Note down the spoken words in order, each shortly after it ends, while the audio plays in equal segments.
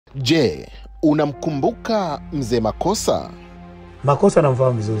Je, unamkumbuka Mzee Makosa? Makosa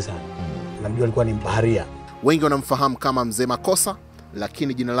namfahamu vizuri sana. Namjua alikuwa ni baharia. Wengi wanamfahamu kama Mzee Makosa,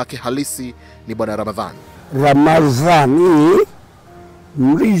 lakini jina lake halisi ni Bwana Ramadhani. Ramadhani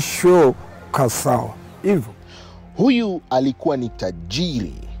Mrisho Kasawa. Hivyo. Huyu alikuwa ni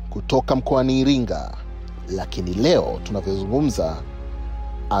tajiri kutoka mkoani Iringa, lakini leo tunavyozungumza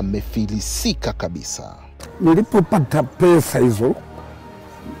amefilisika kabisa. Nilipopata pesa hizo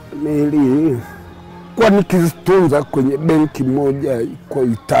nilikuwa nikizitunza kwenye benki moja kwa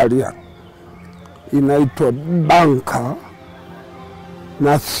Italia inaitwa Banca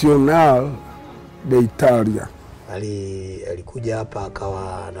Nazionale d'Italia. Alikuja hapa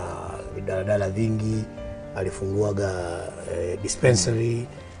akawa na vidaladala vingi, alifunguaga dispensary,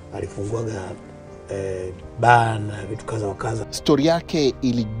 alifunguaga bar na vitu kaza wa kaza. Story yake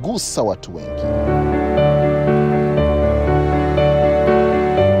iligusa watu wengi.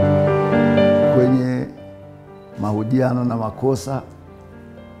 Kwenye mahojiano na Makosa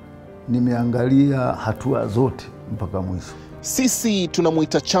nimeangalia hatua zote mpaka mwisho. Sisi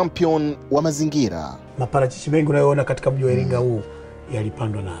tunamuita champion wa mazingira. Maparachichi mengi unayoona katika mji wa Iringa huu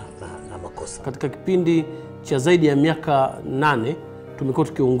yalipandwa na Makosa. Katika kipindi cha zaidi ya miaka 8 tumekuwa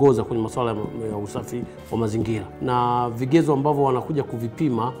tukiongoza kwenye masuala ya usafi wa mazingira, na vigezo ambavyo wanakuja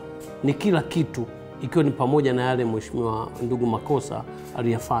kuvipima ni kila kitu, ikiwa ni pamoja na yale mheshimiwa ndugu Makosa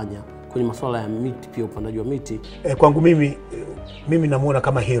aliyafanya kwenye masuala ya miti, pia upandaji wa miti. Kwangu mimi namuona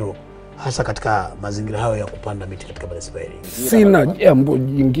kama hero, hasa katika mazingira hayo ya kupanda miti katika manispaa. Sina jambo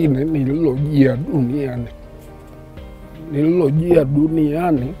jingine nililojia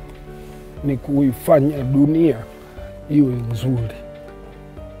duniani ni kuifanya dunia iwe nzuri.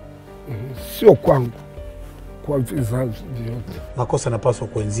 Sio kwangu, kwa vizazi vyote. Makosa napaswa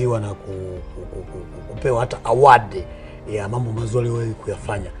kuenziwa na kupewa hata award ya mambo mazuri wewe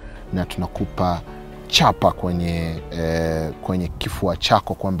kuyafanya. Na tunakupa chapa kwenye kifua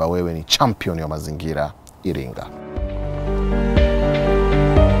chako kwamba wewe ni champion wa mazingira Iringa.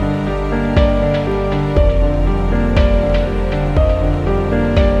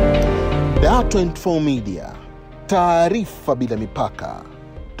 DAR24 Media, taarifa bila mipaka.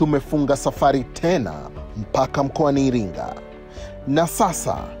 Tumefunga safari tena mpaka mkoani Iringa, na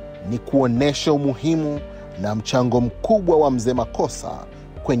sasa ni kuonesha umuhimu na mchango mkubwa wa Mzee Makosa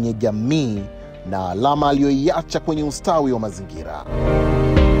kwenye jamii na alama aliyoiacha kwenye ustawi wa mazingira.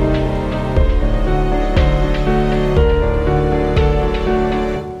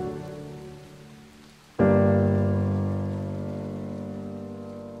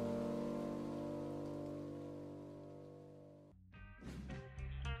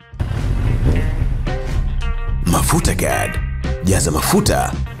 Mafuta Gad. Jaza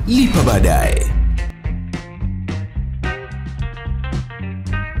mafuta, lipa baadaye.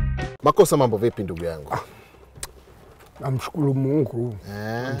 Makosa, mambo vipi ndugu yangu? Namshukuru Mungu.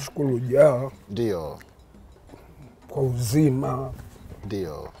 Namshukuru Jah. Ndio. Kwa uzima.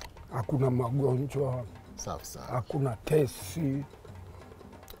 Ndio. Hakuna magonjwa. Safi sana. Hakuna kesi.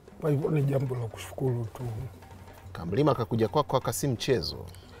 Kwa hivyo ni jambo la kushukuru tu. Kamlima kakuja kwako akasi mchezo.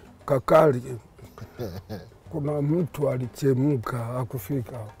 Kakali. Kuna mtu alichemka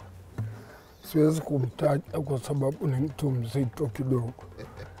akufika. Siwezi kumtaja kwa sababu ni mtu mzito kidogo.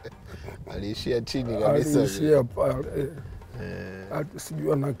 Aliishia chini kabisa. Aliishia pale.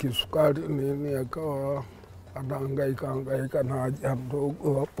 Sijua na kisukari nini, akawa anahangaika na haja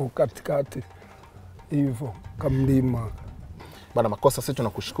ndogo hapo katikati. Hivyo kamlima. Bwana Makosa, sisi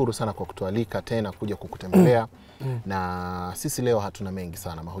tunakushukuru sana kwa kutualika tena kuja kukutembelea. Na sisi leo hatuna mengi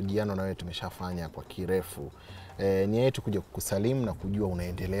sana. Mahojiano na wewe tumeshafanya kwa kirefu. Nia yetu kuja kukusalimu na kujua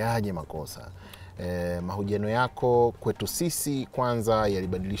unaendeleaje Makosa. Mahojiano yako kwetu sisi kwanza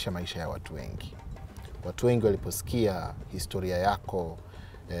yalibadilisha maisha ya watu wengi. Watu wengi waliposikia historia yako,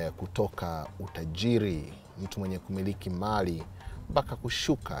 kutoka utajiri, mtu mwenye kumiliki mali, mpaka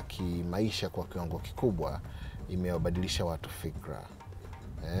kushuka kimaisha kwa kiwango kikubwa, imewabadilisha watu fikra.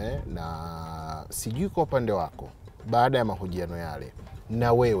 Na sijui kwa upande wako, baada ya mahojiano yale,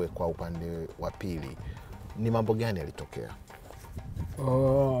 na wewe kwa upande wa pili, ni mambo gani yalitokea?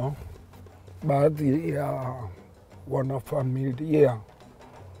 Baadhi ya wanafamilia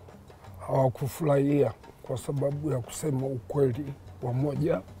hawakufurahia kwa sababu ya kusema ukweli wa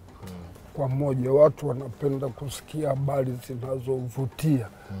moja kwa moja. Watu wanapenda kusikia habari zinazovutia.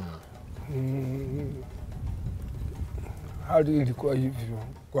 Hali ilikuwa hivyo.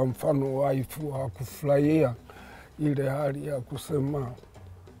 Kwa mfano, waifu hakufurahia ile hali ya kusema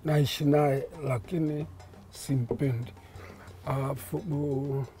naishi naye lakini simpendi.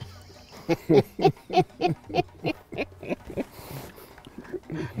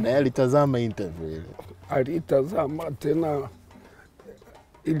 Na yeye alitazama interview ile. Alitazama tena,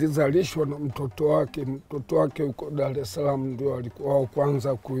 ilizalishwa na mtoto wake. Mtoto wake yuko Dar es Salaam, ndio alikuwa wa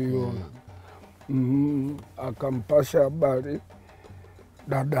kwanza kuiona. Akampasha habari,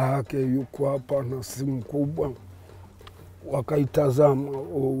 dada yake yuko hapa na simu kubwa, wakaitazama.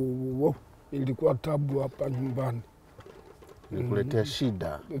 Ilikuwa tabu hapa nyumbani, nikuletea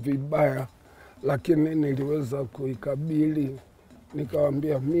shida vibaya, lakini niliweza kuikabili.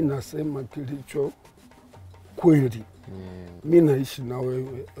 Nikawambia, mi nasema kilicho kweli, mi naishi na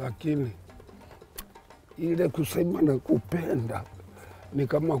wewe, lakini ile kusema na kupenda ni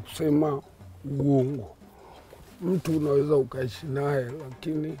kama kusema uongo. Mtu unaweza ukaishi naye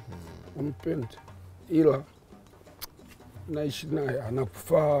lakini umpende, ila naishi naye,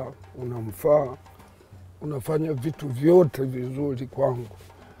 anakufaa, unamfaa, unafanya vitu vyote vizuri kwangu.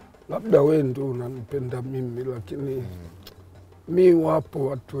 Labda wewe ndio unanipenda mimi, lakini mi wapo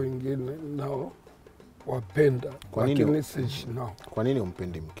watu wengine nao wapenda, lakini siishi nao. Kwa nini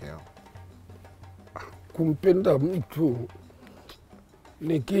umpendi mkeo? Kumpenda mtu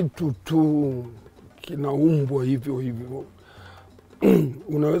ni kitu tu kinaumbwa hivyo hivyo.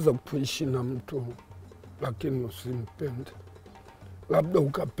 Unaweza kuishi na mtu lakini usimpende, labda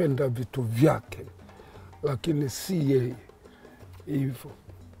ukapenda vitu vyake lakini si yeye hivyo,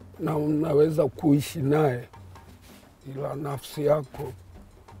 na unaweza kuishi naye ila nafsi yako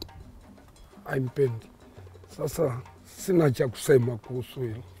haimpendi. Sasa sina cha kusema kuhusu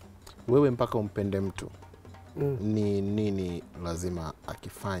hilo. Wewe mpaka umpende mtu, ni nini lazima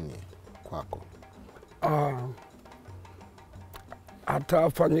akifanye kwako? Hata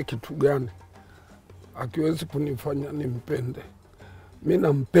afanye kitu gani, akiwezi kunifanya nimpende. Mi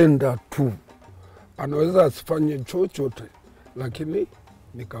nampenda tu, anaweza asifanye chochote lakini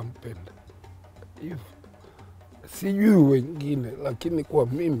nikampenda hivyo. Sijui wengine, lakini kwa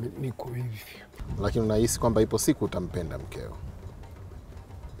mimi niko hivyo. Lakini unahisi kwamba ipo siku utampenda mkeo?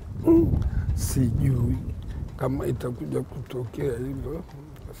 Sijui kama itakuja kutokea hivyo,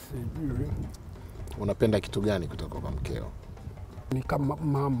 sijui. Unapenda kitu gani kutoka kwa mkeo? Ni kama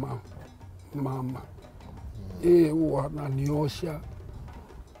mama. Yeye huwa ananiosha,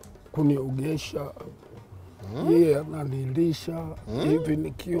 kuniogesha, yeye ananilisha. Hivi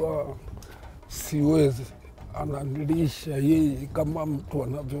nikiwa siwezi, ananilisha yeye kama mtu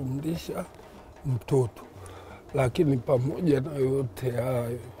anavyomlisha mtoto. Lakini pamoja na yote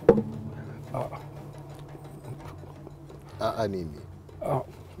hayo, nini?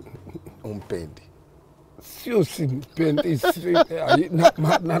 Umpendi? Sio simpendi,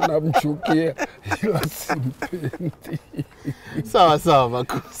 maana namchukia, ila simpendi. Sawa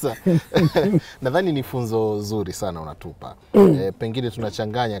Makosa. Nadhani ni funzo zuri sana unatupa. Pengine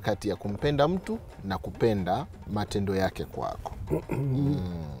tunachanganya kati ya kumpenda mtu na kupenda matendo yake kwako.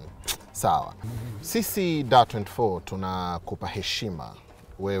 Sawa. Sisi DAR24 tunakupa heshima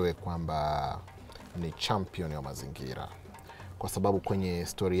wewe kwamba ni champion ya mazingira, kwa sababu kwenye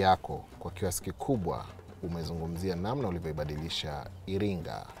story yako kwa kiasi kikubwa umezungumzia namna ulivyoibadilisha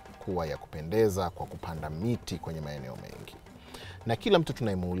Iringa kuwa ya kupendeza kwa kupanda miti kwenye maeneo mengi, na kila mtu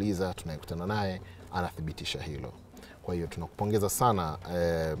tunayemuuliza, tunayekutana naye anathibitisha hilo. Kwa hiyo tunakupongeza sana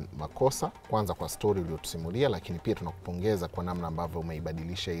Makosa, kwanza kwa story uliyotusimulia, lakini pia tunakupongeza kwa namna ambavyo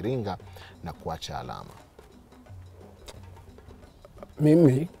umeibadilisha Iringa na kuacha alama.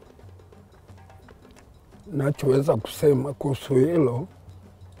 Mimi nachoweza kusema kuhusu hilo,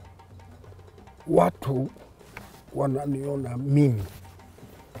 watu wananiona mimi,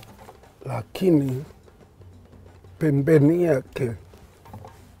 lakini pembeni yake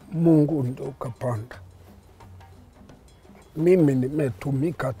Mungu ndo kapanda. Mimi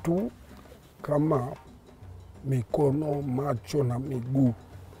nimetumika tu kama mikono, macho na miguu,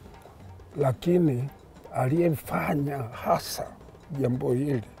 lakini aliyefanya hasa jambo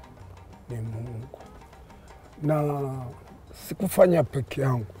hili ni Mungu. Na sikufanya peke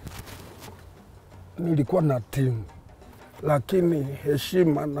yangu, nilikuwa na timu, lakini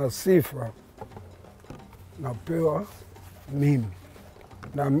heshima na sifa napewa mimi,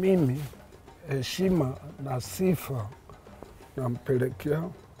 na mimi heshima na sifa nampelekea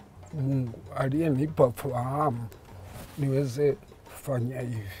Mungu aliyenipa fahamu niweze kufanya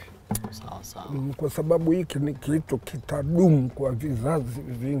hivi. Sawa. Kwa sababu hiki ni kitu kitadumu kwa vizazi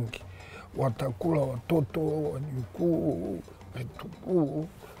vingi, watakula watoto, wajukuu, vitukuu.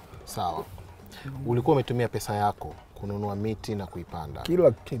 Sawa. Ulikuwa umetumia pesa yako kununua miti na kuipanda.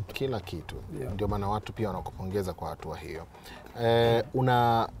 Kila kitu. Yeah. Ndio maana watu pia wanakupongeza kwa hatua hiyo.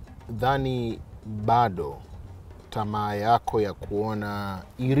 Unadhani bado tamaa yako ya kuona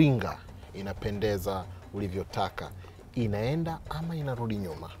Iringa inapendeza ulivyotaka inaenda ama inarudi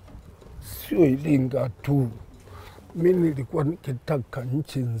nyuma? Sio Iringa tu, mimi nilikuwa nikitaka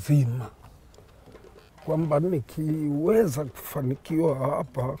nchi nzima, kwamba nikiweza kufanikiwa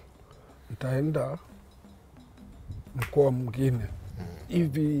hapa nitaenda mkoa mwingine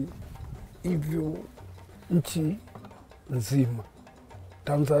hivyo nchi nzima.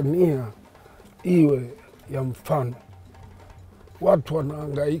 Tanzania iwe ya mfano. Watu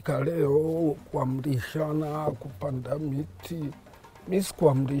wanahangaika leo kuamrishana kupanda miti. Mimi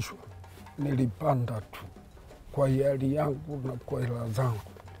sikuamrishwa, nilipanda tu kwa hiari yangu na kwa hela zangu,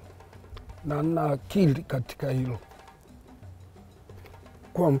 na na akili katika hilo.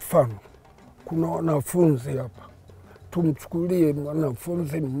 Kwa mfano, kuna wanafunzi hapa, tumchukulie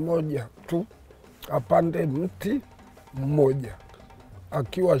mwanafunzi mmoja tu apande mti mmoja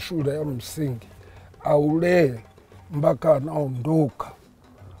akiwa shule ya msingi, aulee mpaka anaondoka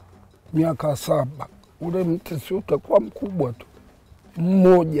miaka 7, ule mti si utakuwa mkubwa tu,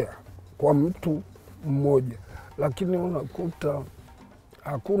 mmoja kwa mtu mmoja, lakini unakuta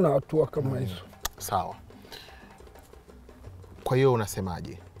hakuna hatua kama hizo. Sawa. Kwa hiyo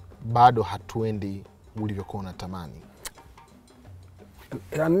unasemaje, bado hatuendi ulivyokuwa unatamani?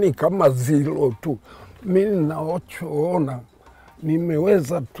 Yaani kama zilo tu. Mimi ninachoona,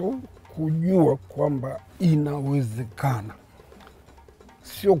 nimeweza tu kujua kwamba inawezekana,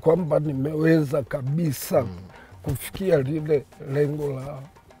 sio kwamba nimeweza kabisa kufikia lile lengo la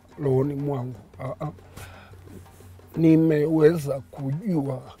rohoni mwangu. Nimeweza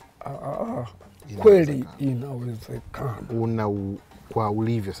kujua kweli inawezekana. Kwa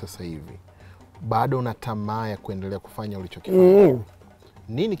ulivyo sasa hivi, bado una tamaa ya kuendelea kufanya ulichokifanya?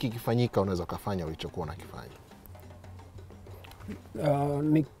 Nini kikifanyika unaweza kufanya ulichokuwa unakifanya?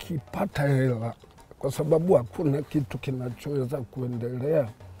 Nikipata hela, kwa sababu hakuna kitu kinachoweza kuendelea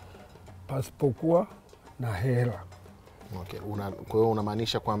pasipokuwa na hela. Okay. Kwa hiyo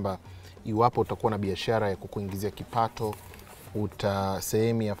unamaanisha kwamba iwapo utakuwa na biashara ya kukuingizia kipato,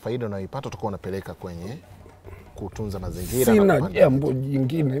 sehemu ya faida unayoipata utakuwa unapeleka kwenye kutunza mazingira? Sina jambo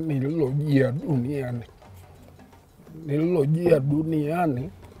jingine nililojia duniani. Nililojia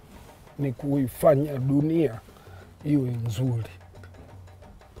duniani ni kuifanya dunia iwe nzuri,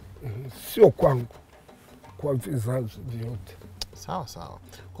 sio kwangu, kwa vizazi vyote. Sawa sawa.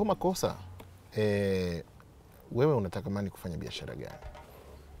 Kwa Makosa, wewe unatakamani kufanya biashara gani?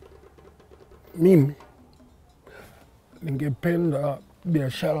 Mimi ningependa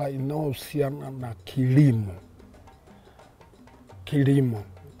biashara inayohusiana na kilimo.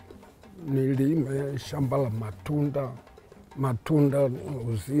 Nilime shamba la matunda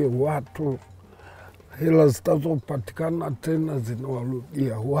niuzie watu, hela zitazopatikana tena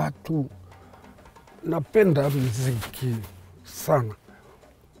zinawarudia watu. Napenda muziki sana,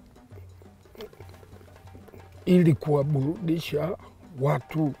 ili kuwaburudisha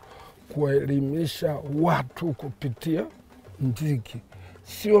watu, kuwaelimisha watu kupitia muziki.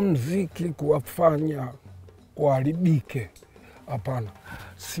 Sio muziki kuwafanya waharibike, hapana.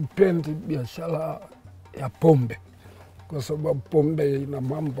 Sipendi biashara ya pombe, kwa sababu pombe ina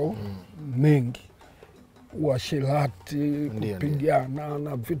mambo mengi, uasherati, kupigana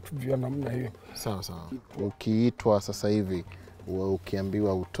na vitu vya namna hiyo. Sawa sawa. Ukiitwa sasa hivi,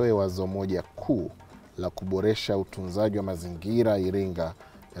 ukiambiwa utoe wazo moja kuu la kuboresha utunzaji wa mazingira Iringa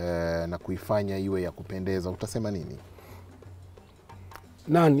na kuifanya iwe ya kupendeza, utasema nini?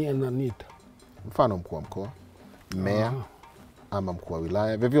 Nani ananiita? Mfano mkuu wa mkoa, meya, ama mkuu wa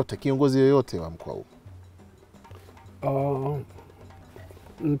wilaya, vyovyote, kiongozi yoyote wa mkoa huu.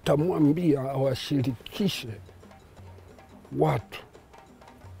 Nitamwambia washirikishe watu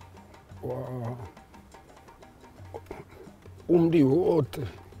wa umri wote,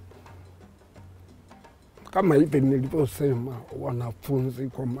 kama hivi nilivyosema, wanafunzi,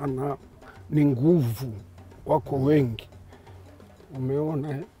 kwa maana ni nguvu, wako wengi.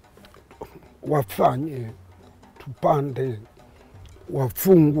 Umeona, wafanye, tupande,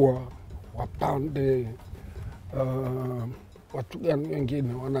 wafungwa wapande, watu gani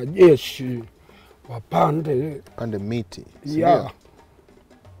wengine, wanajeshi wapande miti. Ya.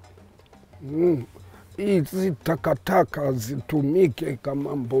 Hizi takataka zitumike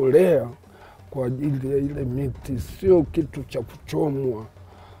kama mbolea kwa ajili ya ile miti, sio kitu cha kuchomwa.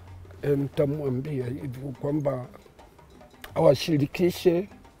 Nitamwambia hivyo kwamba awashirikishe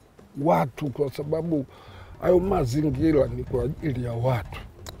watu, kwa sababu hayo mazingira ni kwa ajili ya watu.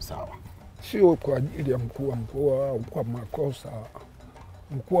 Sawa. Sio kwa ajili ya mkuu wa mkoa au kwa Makosa.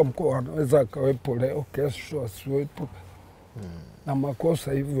 Mkuu wa mkoa anaweza akawepo leo, kesho asiwepo. Na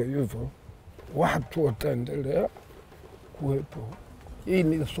Makosa hivyo hivyo, watu wataendelea kuwepo. Hii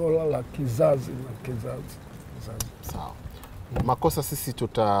ni swala la kizazi na kizazi. kizazi. Sawa. Makosa, sisi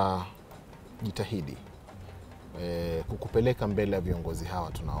tutajitahidi kukupeleka mbele ya viongozi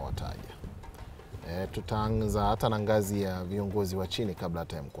hawa tunaowataja. Tutaanza hata na ngazi ya viongozi wa chini kabla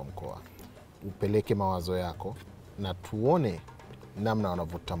hata ya mkuu wa mkoa. Upeleke mawazo yako na tuone namna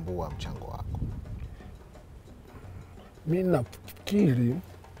wanavyotambua mchango wako. Mimi nafikiri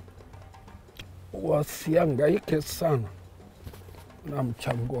wasihangaike sana na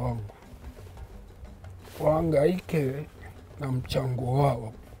mchango wangu, wahangaike na mchango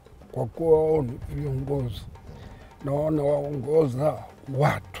wao, kwa kuwa wao ni viongozi na wanawaongoza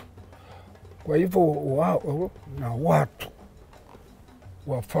watu. Kwa hivyo wao na watu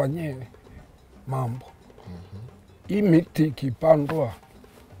wafanye mambo. Hii miti ikipandwa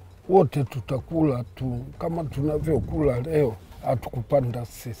wote tutakula tu kama tunavyokula leo, hatukupanda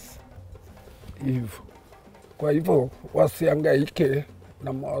sisi hivyo. Kwa hivyo wasihangaike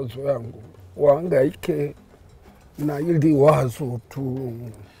na mawazo yangu, wahangaike na ili wazo tu.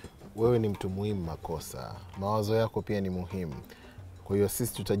 Wewe ni mtu muhimu Makosa, mawazo yako pia ni muhimu. Kwa hiyo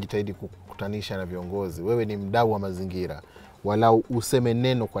sisi tutajitahidi kukutanisha na viongozi. Wewe ni mdau wa mazingira, walau useme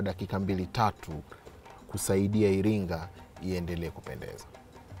neno kwa dakika 2-3 kusaidia Iringa iendelee kupendeza.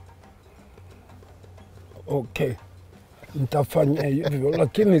 Okay, nitafanya hivyo,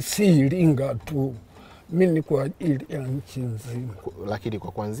 lakini si Iringa tu, mimi ni kwa ajili ya nchi nzima. Lakini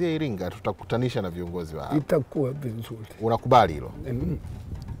kwa kuanzia Iringa tutakutanisha na viongozi wao. Itakuwa vizuri. Unakubali hilo?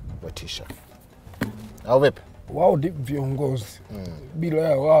 Watisha. Au vipi? Wao ni viongozi. Bila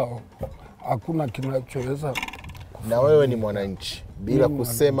ya wao hakuna kinachoweza. Na wewe ni mwananchi. Bila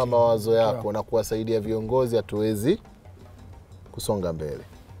kusema mawazo yako na kuwasaidia viongozi hatuwezi kusonga mbele.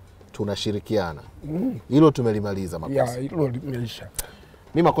 Tunashirikiana. Hilo tumelimaliza Makosa. Ya, hilo limeisha.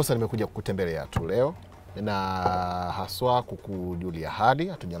 Mimi Makosa nimekuja kukutembelea tu leo na haswa kukujulia hali,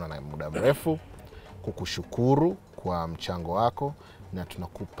 hatujana na muda mrefu, kukushukuru kwa mchango wako, na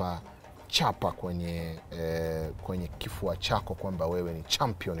tunakupa chapa kwenye kifua chako kwamba wewe ni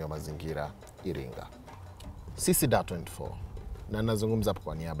champion wa mazingira Iringa. Sisi DAR24, na nazungumza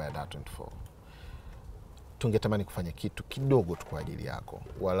kwa niaba ya DAR24, tungetamani kufanya kitu kidogo tu kwa ajili yako,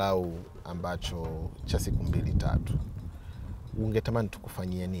 walau ambacho cha siku 2-3. Ungetamani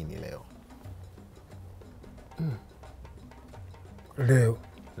tukufanyie nini leo?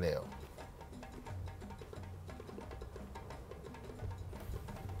 Leo.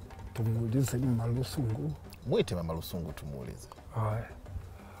 Tumuulize Mama Lusungu. Mwite Mama Lusungu tumuulize. Haya.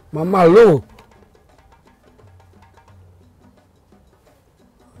 Mama Lu.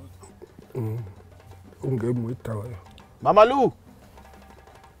 Ungemwita wewe. Mama Lu.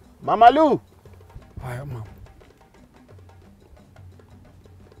 Mama Lu. Haya mama.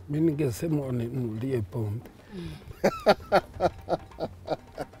 Mimi ningesema uninulie pombe.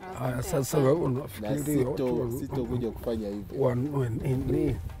 Haya, sasa wewe unafikiri sito kuja kufanya hivyo. Wanue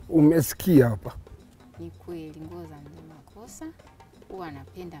nini? Umesikia hapa? Ni kweli nguo za Mzee Makosa huwa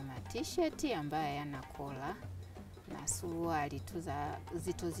anapenda ma-t-shirt ambayo yana kola na suruali tu za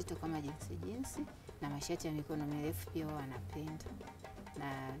zito kama jinsi, na mashati ya mikono mirefu pia huwa anapenda,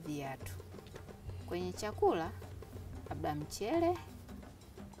 na viatu. Kwenye chakula labda mchele,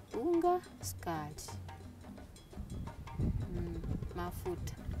 unga, sukari,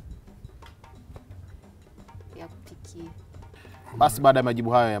 mafuta ya kupikia. Basi baada ya majibu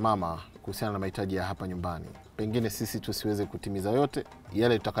hayo ya mama kuhusiana na mahitaji ya hapa nyumbani, pengine sisi tusiweze kutimiza yote,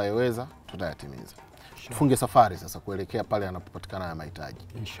 yale tutakayoweza tutayatimiza. Tufunge safari sasa kuelekea pale anapopatikana ya mahitaji.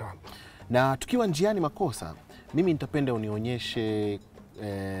 Inshallah. Na tukiwa njiani Makosa, mimi nitapenda unionyeshe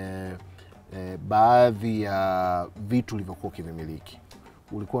baadhi ya vitu ulivyokuwa ukivimiliki.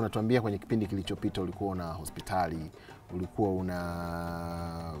 Ulikuwa unatuambia kwenye kipindi kilichopita ulikuwa una hospitali, ulikuwa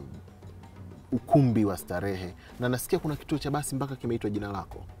una ukumbi wa starehe, na nasikia kuna kituo cha basi mpaka kimeitwa jina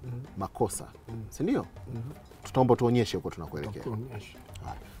lako. Makosa. Si ndio? Tutaomba tuonyeshe huko tunakuelekea.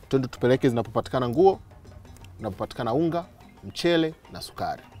 Twende tupeleke zinapopatikana nguo, zinapopatikana unga, mchele na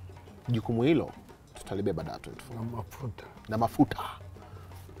sukari. Jukumu hilo tutalibeba DAR24. Na mafuta.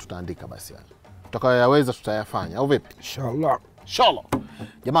 Tutaandika basi yani. Tutakayoyaweza tutayafanya, au vipi? Inshallah. Inshallah.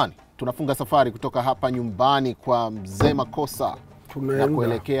 Jamani, tunafunga safari kutoka hapa nyumbani kwa Mzee Makosa na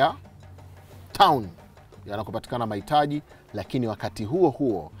kuelekea town yanakopatikana mahitaji, lakini wakati huo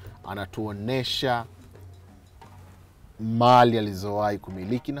huo anatuonesha mali alizowahi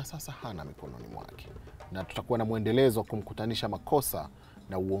kumiliki na sasa hana mikononi mwake. Na tutakuwa na muendelezo wa kumkutanisha Makosa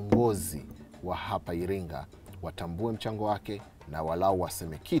na uongozi wa hapa Iringa, watambue mchango wake na walau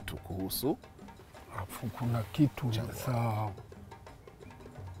waseme kitu kuhusu. Afu kuna kitu umesahau.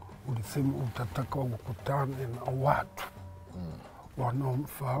 Ulisema utataka ukutane na watu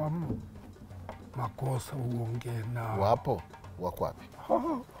wanaomfahamu Makosa uongee nao. Wapo? Wako wapi?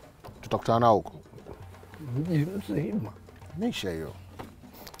 Tutakutana nao huko. Mji mzima. Misha hiyo.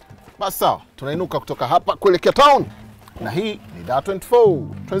 Basi sawa, tunainuka kutoka hapa kuelekea town. Na hii ni DAR24.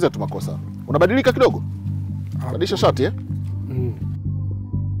 Tuanze tu Makosa. Unabadilika kidogo? Badilisha shati eh?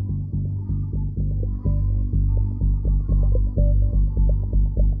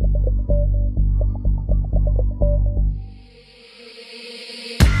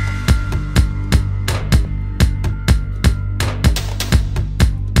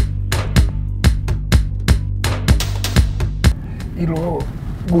 Hilo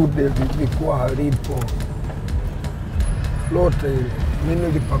bude lilikuwa halipo lote, mimi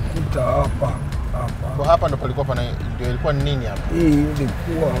nilipakuta hapa. Kwa hapa ndo palikuwa ndio ilikuwa ni nini hapa? Hii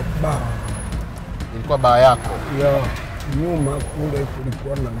ilikuwa baa. Ilikuwa baa yako? Ya, nyuma kule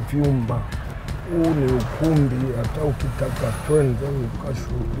kulikuwa na vyumba. Huu ni ukumbi, hata ukitaka twende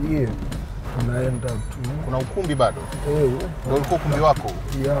ukashuhudie unaenda tu. Kuna ukumbi bado? Ndio ulikuwa ukumbi wako?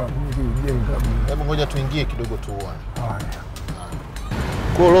 Ya, nilijenga mimi. Hebu ngoja tuingie kidogo tuone. Haya.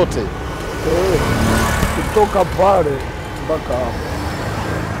 Kwa lote? Kutoka pale mpaka hapa.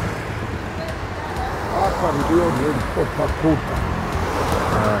 Hapa ndio nilipopakuta.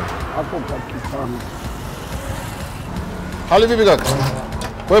 Hapo kwa kitanda. Hali vipi kaka?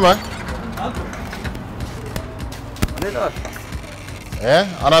 Kwema?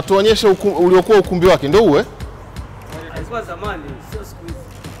 Anatuonyesha uliokuwa ukumbi wake ndio uwe? Ilikuwa zamani, sio siku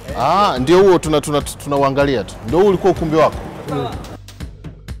hizi. Ndio huo tunauangalia tu. Ndio ulikuwa ukumbi wako?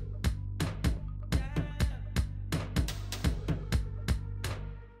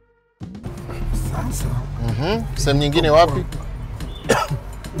 Sasa. Sehemu nyingine wapi?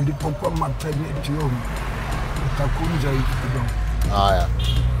 Nilipokuwa maternity home. Utakunja hivi kidogo. Haya.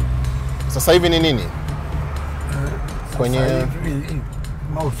 Sasa hivi ni nini? Kwenye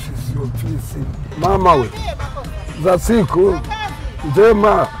ofisi. Mama we. Za siku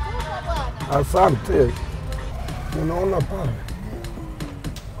njema. Asante. Unaona pale?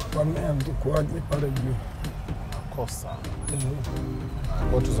 Pameandikwaje pale juu? Makosa.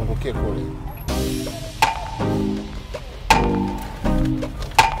 Kwa tuzungukie kule.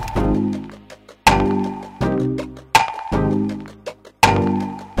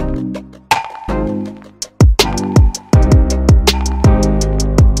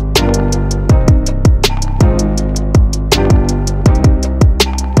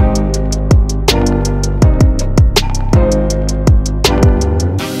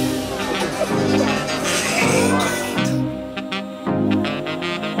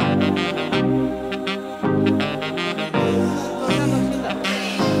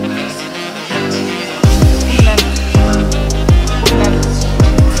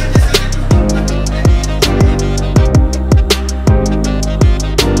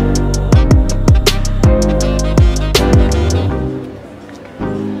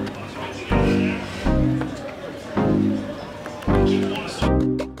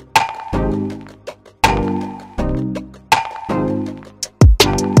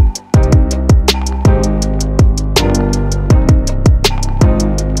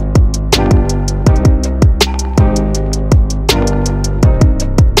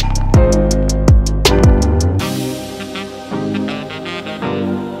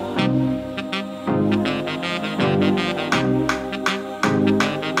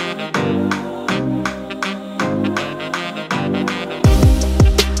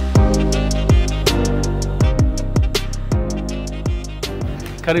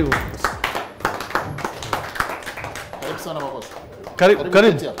 Karibu. Karibu sana Makosa.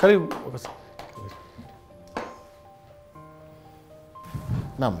 Karibu.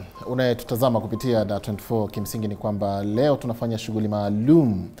 Naam, unayetutazama kupitia DAR24, kimsingi ni kwamba leo tunafanya shughuli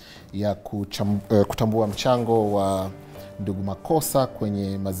maalum ya kutambua mchango wa ndugu Makosa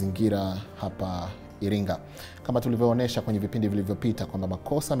kwenye mazingira hapa Iringa. Kama tulivyoonyesha kwenye vipindi vilivyopita kwamba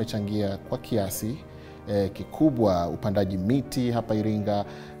Makosa amechangia kwa kiasi kikubwa upandaji miti hapa Iringa,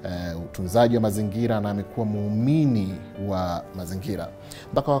 utunzaji wa mazingira, na amekuwa muumini wa mazingira.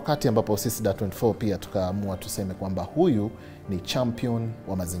 Mpaka wakati ambapo sisi DAR24 pia tukaamua tuseme kwamba huyu ni champion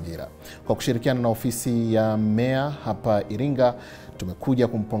wa mazingira. Kwa kushirikiana na ofisi ya Meya hapa Iringa, tumekuja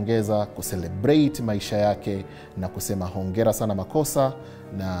kumpongeza, kucelebrate maisha yake na kusema hongera sana Makosa,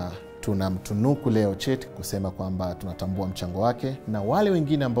 na tunamtunuku leo cheti kusema kwamba tunatambua mchango wake, na wale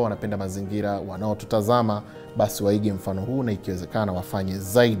wengine ambao wanapenda mazingira wanaotutazama basi waige mfano huu, na ikiwezekana wafanye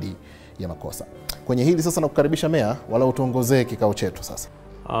zaidi ya Makosa. Kwenye hili sasa nakukaribisha Meya, wala utuongozee kikao chetu sasa.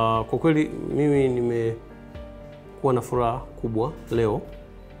 Kwa kweli mimi nimekuwa na furaha kubwa leo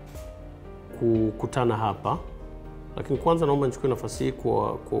kukutana hapa Lakini kwanza naomba nichukue nafasi hii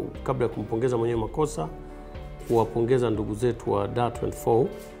kabla ya kumpongeza mwenyewe Makosa, kuwapongeza ndugu zetu wa DAR24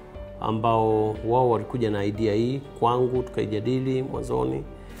 ambao wao walikuja na idea hii kwangu, tukaijadili mwanzoni,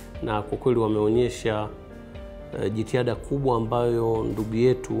 na kwa kweli wameonyesha jitihada kubwa ambayo ndugu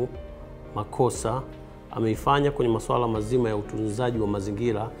yetu Makosa ameifanya kwenye masuala mazima ya utunzaji wa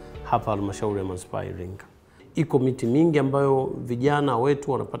mazingira hapa halmashauri ya manispaa Iringa. Iko miti mingi ambayo vijana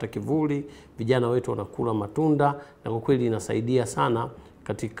wetu wanapata kivuli, vijana wetu wanakula matunda, na kwa kweli inasaidia sana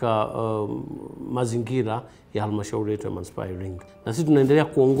katika mazingira ya halmashauri yetu ya manispaa Iringa. Na sisi tunaendelea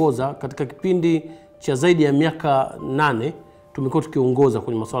kuongoza katika kipindi cha zaidi ya miaka 8, tumekuwa tukiongoza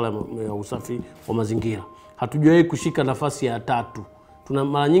kwenye masuala ya usafi wa mazingira. Hatujawahi kushika nafasi ya 3.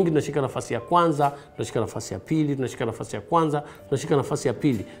 Mara nyingi tunashika nafasi ya kwanza, tunashika nafasi ya pili, tunashika nafasi ya kwanza, tunashika nafasi ya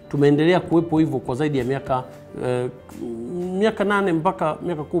pili. Tumeendelea kuwepo hivyo kwa zaidi ya miaka 8 mpaka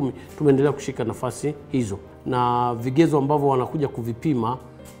miaka 10, tumeendelea kushika nafasi hizo. Na vigezo ambavyo wanakuja kuvipima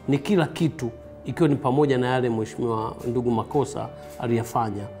ni kila kitu, ikiwa ni pamoja na yale mheshimiwa ndugu Makosa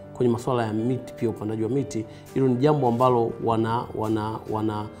aliyafanya kwenye masuala ya miti, pia upandaji wa miti. Hilo ni jambo ambalo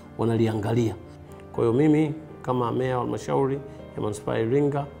wanaliangalia. Kwa hiyo mimi kama meya wa halmashauri ya manispaa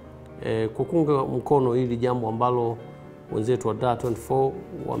Iringa, kwa kuunga mkono hili jambo ambalo wenzetu wa DAR24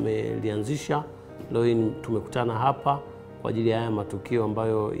 wamelianzisha, leo hii tumekutana hapa kwa ajili ya haya matukio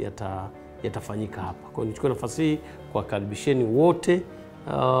ambayo yatafanyika hapa. Kwa hiyo nichukue nafasi hii kuwakaribisheni wote,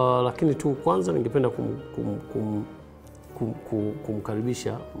 lakini tu kwanza ningependa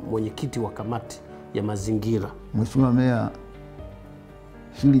kumkaribisha mwenyekiti wa kamati ya mazingira. Mheshimiwa Meya,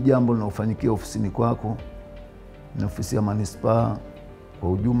 hili jambo linalofanyikia ofisini kwako na ofisi ya manispaa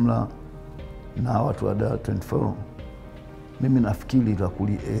kwa ujumla na watu wa DAR24, mimi nafikiri la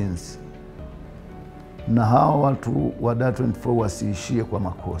kulienzi. Na hawa watu wa DAR24 wasiishie kwa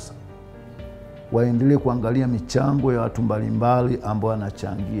Makosa, waendelee kuangalia michango ya watu mbalimbali ambao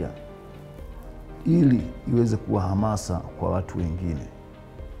wanachangia, ili iweze kuwa hamasa kwa watu wengine.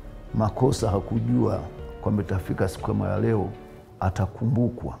 Makosa hakujua kwamba itafika siku kama ya leo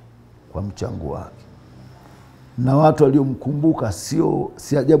atakumbukwa kwa mchango wake, na watu waliomkumbuka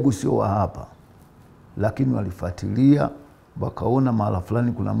si ajabu sio wa hapa, lakini walifuatilia wakaona mahala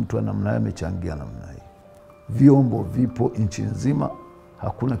fulani kuna mtu wa namna amechangia namna hii. Vyombo vipo nchi nzima,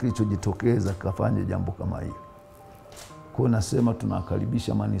 hakuna kilichojitokeza kafanya jambo kama hili. Kwa nasema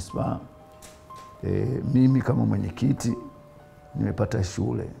tunakaribisha manispaa. Mimi kama mwenyekiti nimepata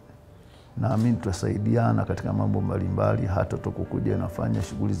shule, naamini tutasaidiana katika mambo mbalimbali, hata tukokuja nafanya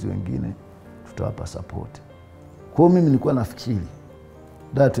shughuli wengine tutawapa support. Kwa mimi nilikuwa nafikiri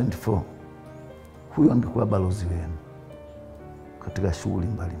DAR24 huyo angekuwa balozi wenu katika shughuli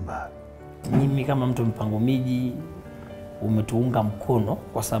mbalimbali. Mimi kama mtu mpango miji umetuunga mkono,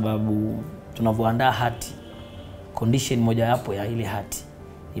 kwa sababu tunavyoandaa hati, condition moja yapo ya ile hati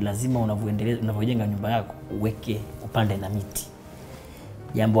ni lazima unavyojenga nyumba yako uweke upande na miti,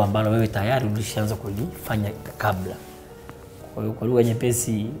 jambo ambalo wewe tayari ulishaanza kulifanya kabla. Kwa hiyo kwa lugha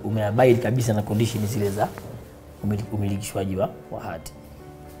nyepesi umeabide kabisa na condition zile za umilikishwaji wa hati.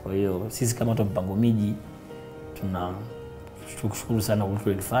 Kwa hiyo sisi kama watu mpango miji tunashukuru sana kwa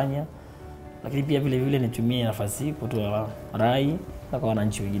kulifanya, lakini pia vile vile nitumie nafasi hii kutoa rai kwa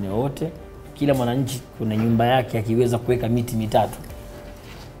wananchi wengine wote. Kila mwananchi kuna nyumba yake akiweza kuweka miti 3,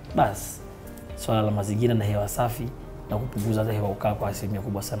 basi swala la mazingira na hewa safi na kupunguza hewa ukaa kwa asilimia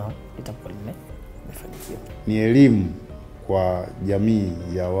kubwa sana itakuwa limefanikiwa. Ni elimu kwa jamii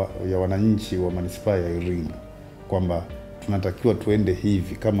ya wananchi wa manispaa ya Iringa kwamba tunatakiwa tuende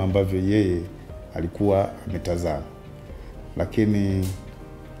hivi kama ambavyo yeye alikuwa ametazama. Lakini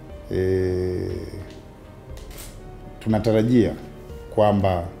tunatarajia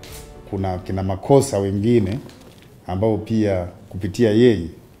kwamba kuna kina Makosa wengine ambao pia kupitia yeye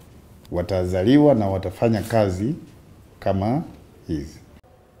watazaliwa na watafanya kazi kama hizi.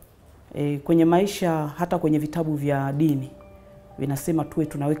 Kwenye maisha, hata kwenye vitabu vya dini vinasema tuwe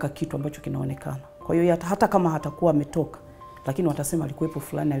tunaweka kitu ambacho kinaonekana. Kwa hiyo hata kama hatakuwa ametoka, lakini watasema alikuwepo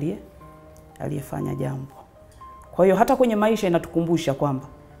fulani aliyefanya jambo. Kwa hiyo hata kwenye maisha inatukumbusha kwamba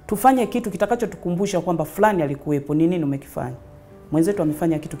tufanye kitu kitakachotukumbusha kwamba fulani alikuwepo, ni nini umekifanya. Mwenzetu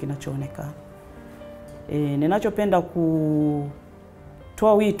amefanya kitu kinachoonekana. Ninachopenda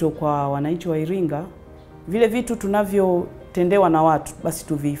kutoa wito kwa wananchi wa Iringa, vile vitu tunavyotendewa na watu basi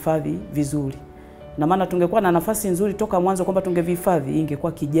tuvihifadhi vizuri. Na maana tungekuwa na nafasi nzuri toka mwanzo kwamba tungevihifadhi,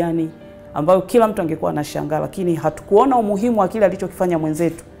 ingekuwa kijani ambayo kila mtu angekuwa anashangaa, lakini hatukuona umuhimu wa kile alichokifanya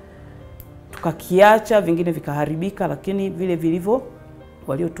mwenzetu. Tukakiacha, vingine vikaharibika, lakini vile vilivyo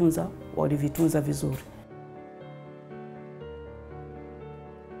waliotunza walivitunza vizuri.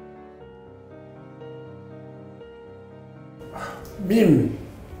 mimi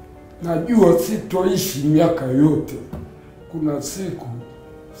najua sitoishi miaka yote, kuna siku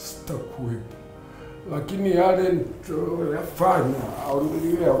sitakuwepo, lakini yale niliyoyafanya au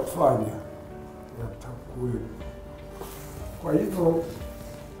niliyoyafanya yatakuwepo. Kwa hivyo,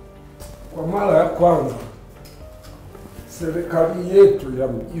 kwa mara ya kwanza serikali yetu ya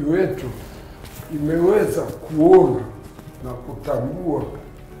mji wetu imeweza kuona na kutambua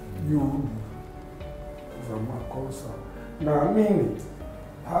juhudi za Makosa. Naamini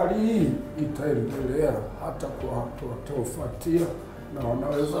hali hii itaendelea hata kwa watu wataofuatia, na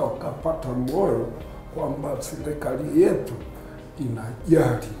wanaweza wakapata moyo kwamba serikali yetu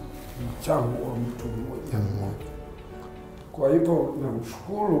inajali mchango wa mtu mmoja mmoja. Kwa hivyo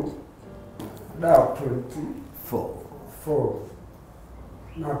namshukuru DAR24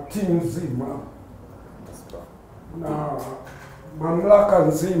 na timu nzima na mamlaka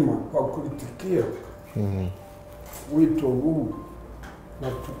nzima kwa kuitikia wito huu,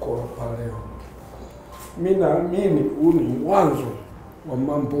 na tuko hapa leo. Mimi naamini huu ni mwanzo wa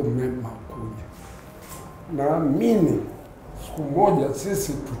mambo mema kuja. Naamini siku moja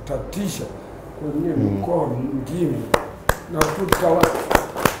sisi tutatisha kwenye mikoa mingine na tutakuwa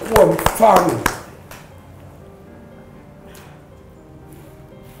mfano.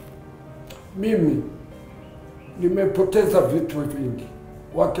 Mimi nimepoteza vitu vingi,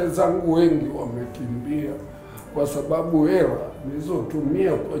 wake zangu wengi wamekimbia kwa sababu hela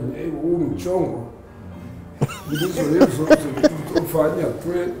nilizotumia kwenye huu mchongo ndizo hizo zilizofanya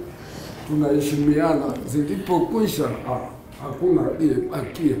tunaheshimiana. Zilipokwisha hakuna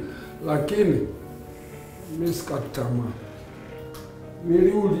aliyebakia, lakini mimi sikata tamaa.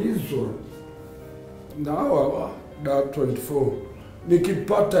 Niliulizwa na hawa DAR24,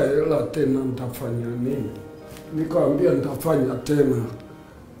 nikipata hela tena nitafanya nini? Nikamwambia nitafanya tena.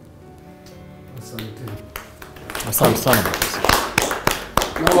 Asante sana.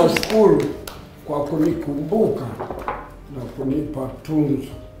 Nawashukuru kwa kunikumbuka na kunipa tunzo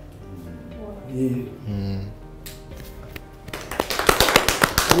hii.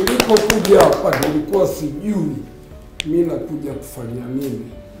 Nilipokuja hapa nilikuwa sijui mimi nakuja kufanya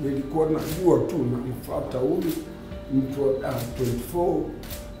nini. Nilikuwa najua tu namfuata huyu mtu wa DAR24,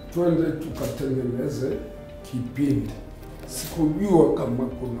 twende tukatengeneze kipindi. Sikujua kama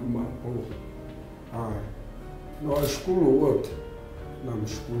kuna mambo haya. Nawashukuru wote,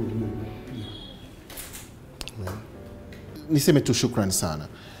 namshukuru Mungu pia. Niseme tu shukrani sana.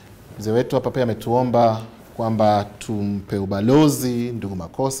 Mzee wetu hapa pia ametuomba kwamba tumpe ubalozi ndugu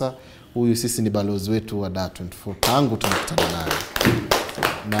Makosa. Huyu sisi ni balozi wetu wa DAR24 tangu tumekutana naye.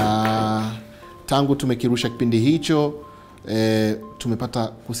 Na tangu tumekirusha kipindi hicho tumepata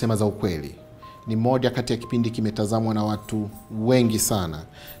kusema za ukweli. Ni moja kati ya kipindi kimetazamwa na watu wengi sana,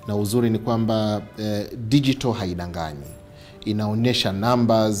 na uzuri ni kwamba digital haidanganyi. Inaonesha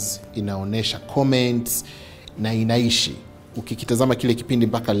numbers, inaonesha comments na inaishi. Ukikitazama kile kipindi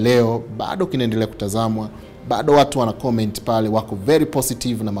mpaka leo bado kinaendelea kutazamwa, bado watu wana comment pale, wako very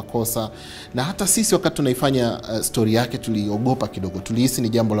positive na Makosa. Na hata sisi wakati tunaifanya story yake tuliogopa kidogo, tulihisi ni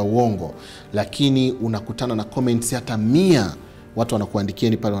jambo la uongo, lakini unakutana na comments hata 100 watu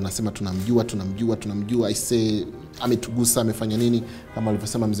wanakuandikieni pale, wanasema tunamjua, aise ametugusa, amefanya nini, kama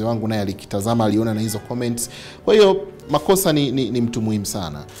alivyosema mzee wangu, naye alikitazama, aliona na hizo comments. Kwa hiyo Makosa ni mtu muhimu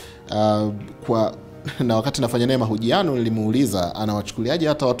sana. Na wakati nafanya naye mahojiano nilimuuliza anawachukuliaje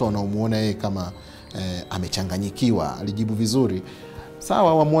hata watu wanaomuona yeye kama amechanganyikiwa. Alijibu vizuri,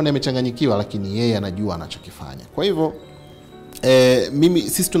 sawa wamuone amechanganyikiwa, lakini yeye anajua anachokifanya. Kwa hivyo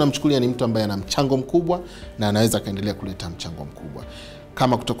sisi tunamchukulia ni mtu ambaye ana mchango mkubwa na anaweza kaendelea kuleta mchango mkubwa.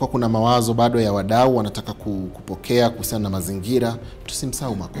 Kama kutakuwa kuna mawazo bado ya wadau wanataka kupokea kuhusiana na mazingira,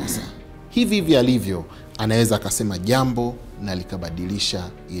 tusimsahau Makosa. Hivi alivyo, anaweza akasema jambo na likabadilisha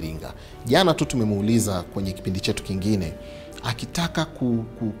Iringa. Jana tu tumemuuliza kwenye kipindi chetu kingine, akitaka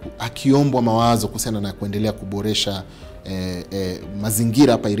akiombwa mawazo kuhusiana na kuendelea kuboresha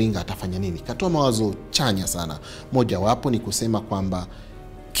mazingira hapa Iringa atafanya nini. Katoa mawazo chanya sana. Moja wapo ni kusema kwamba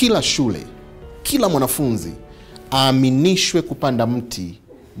kila shule, kila mwanafunzi aaminishwe kupanda mti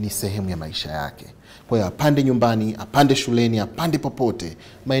ni sehemu ya maisha yake. Kwa hiyo apande nyumbani, apande shuleni, apande popote.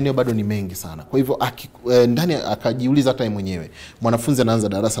 Maeneo bado ni mengi sana. Kwa hivyo ndani akajiuliza hata yeye mwenyewe, mwanafunzi anaanza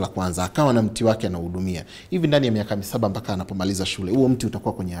darasa la kwanza akawa na mti wake anahudumia. Hivi ndani ya miaka 7 mpaka anapomaliza shule, huo mti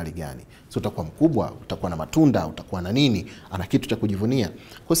utakuwa kwenye hali gani? So utakuwa mkubwa, utakuwa na matunda, utakuwa na nini? Ana kitu cha kujivunia.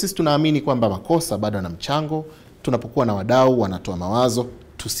 Kwa sisi tunaamini kwamba Makosa bado ana mchango. Tunapokuwa na wadau wanatoa mawazo,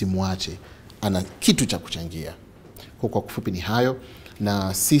 tusimwache. Ana kitu cha kuchangia. Kwa kifupi ni hayo,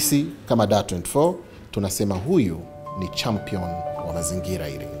 na sisi kama DAR24 tunasema huyu ni champion wa mazingira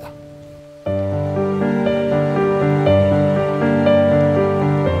Iringa.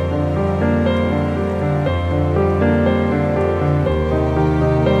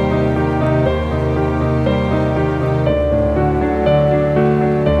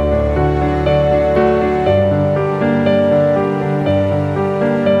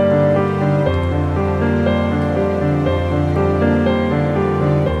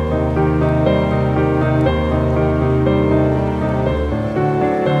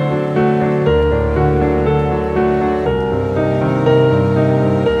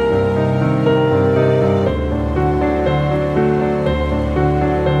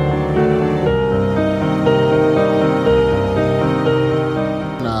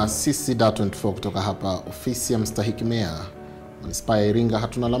 sisi DAR24 kutoka hapa ofisi ya mstahiki Meya Manispaa ya Iringa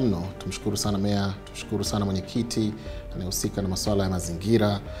hatuna la mno. Tumshukuru sana Meya, tumshukuru sana mwenyekiti anayehusika na masuala ya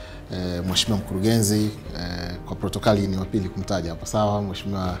mazingira, mheshimiwa mkurugenzi, kwa protokali ni wapili kumtaja hapa, sawa,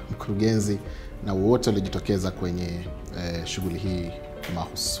 mheshimiwa mkurugenzi na wote waliojitokeza kwenye shughuli hii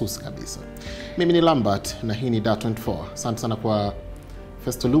mahususi kabisa. Mimi ni Lambert na hii ni DAR24. Asante sana kwa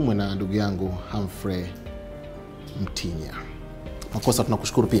Festo Lumwe na ndugu yangu Humphrey Mtinya. Makosa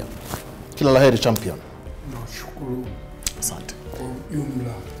tunakushukuru pia. Kila laheri champion. Nashukuru. Asante. Kwa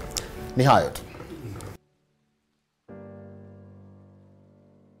ujumla. Ni hayo tu.